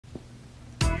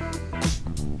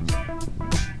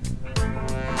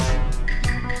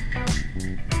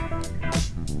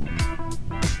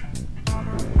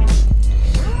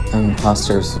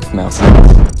imposters with mouse.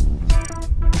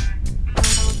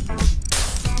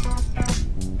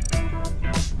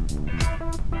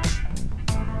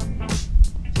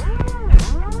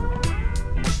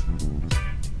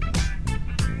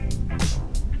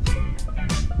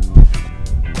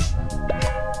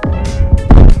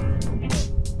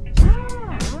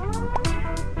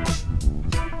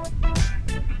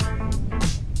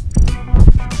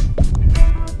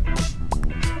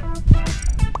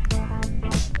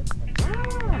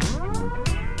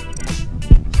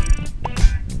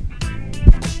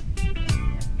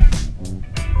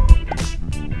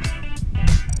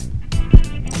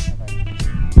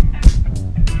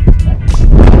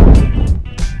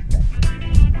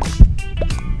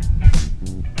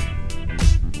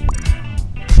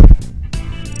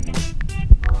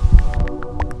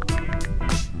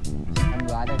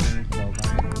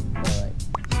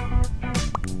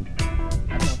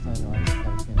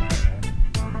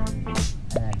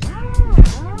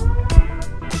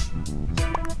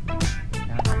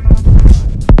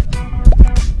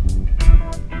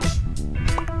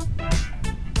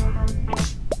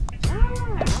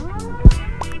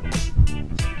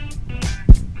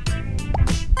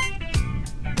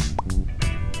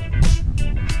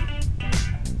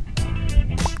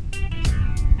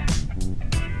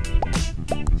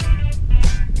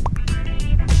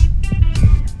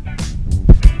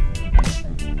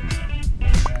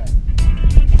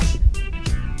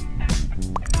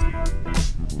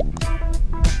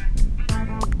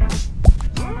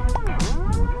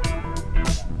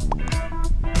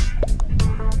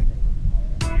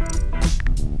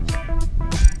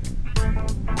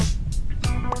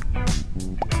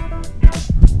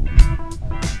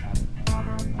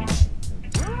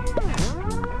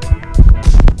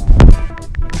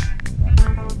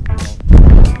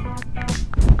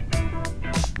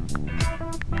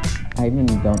 I even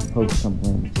don't post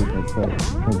complaints because they're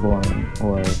boring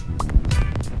or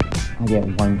I get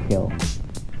one kill.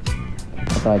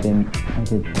 Although I did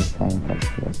post high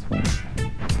infectious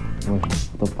with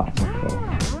the final kill.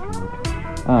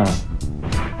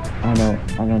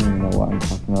 I don't even know what I'm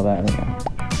talking about right now.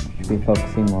 Should be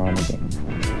focusing more on the game.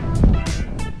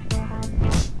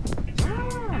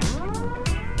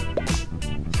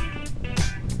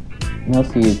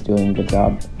 Melcy is doing a good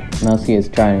job. Melcy is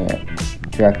trying to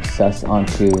direct sus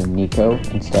onto Nico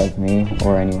instead of me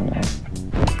or anyone else.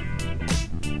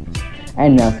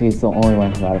 And Melcy is the only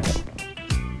one who got a hit.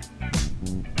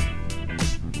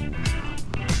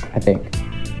 I think.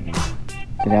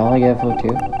 Did Ally get a vote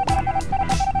too?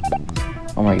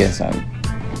 Oh my goodness, I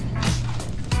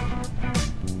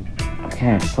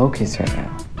can't focus right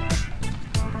now.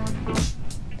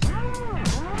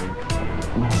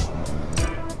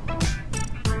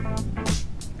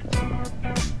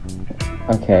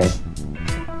 Okay.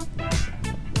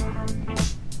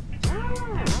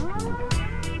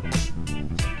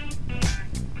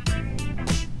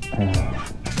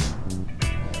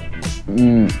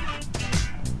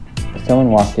 Someone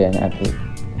walked in at the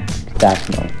exact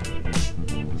moment.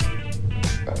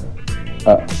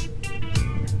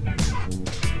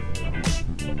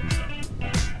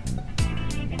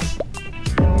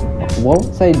 What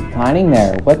was I planning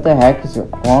there? What the heck is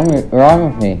wrong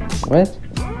with me? What?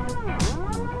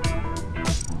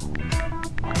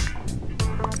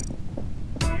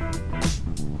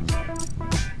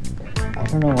 I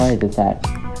don't know why I did that.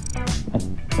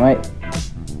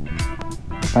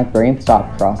 My brain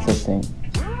stopped processing.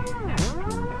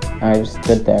 I just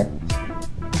stood there.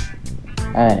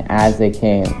 And as they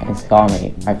came and saw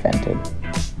me, I vented.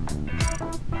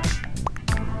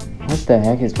 What the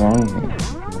heck is wrong with me?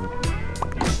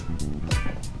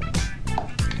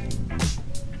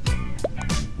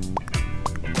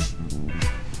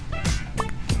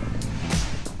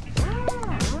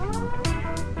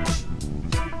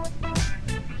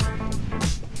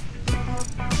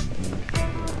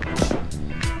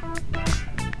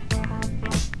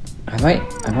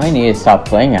 I might need to stop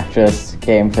playing after this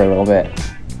game for a little bit.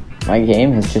 My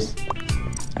game has just...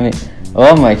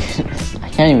 oh my... I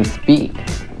can't even speak.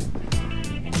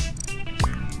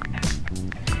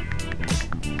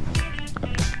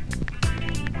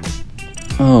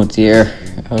 Oh dear.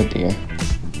 Oh dear.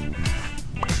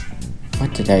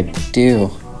 What did I do?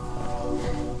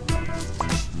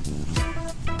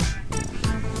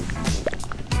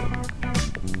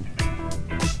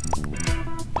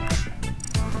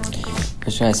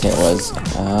 What should I say it was?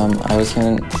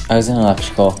 I was in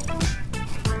electrical.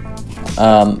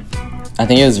 I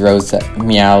think it was Rose that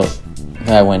meowed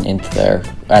that I went into there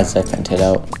as I vented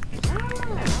out.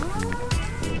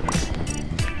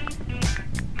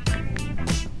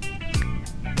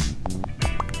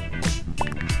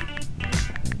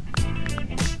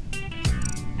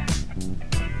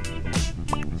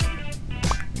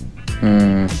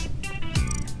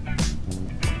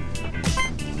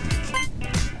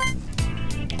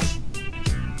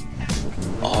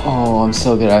 Oh, I'm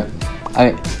so good.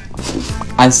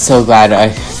 I'm so glad I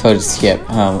voted skip.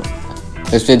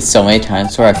 There's been so many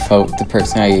times where I vote the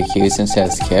person I accused instead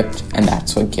of skipped, and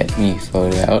that's what get me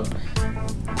voted out.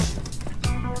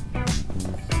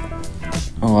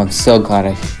 Oh, I'm so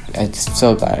glad I'm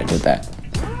so glad I did that.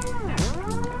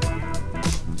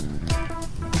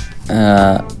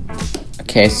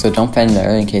 Okay, so don't bend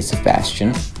there in case of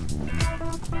Bastion.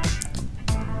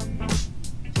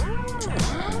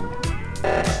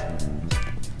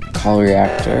 Call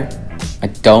reactor. I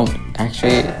don't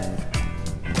actually.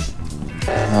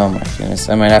 Oh my goodness,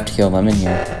 I might have to kill Lemon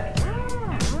here.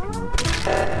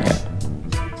 Yeah.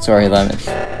 Sorry, Lemon.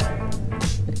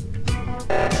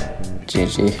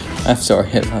 GG. I'm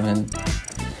sorry, Lemon.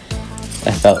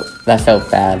 That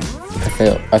felt bad.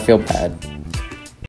 I feel bad.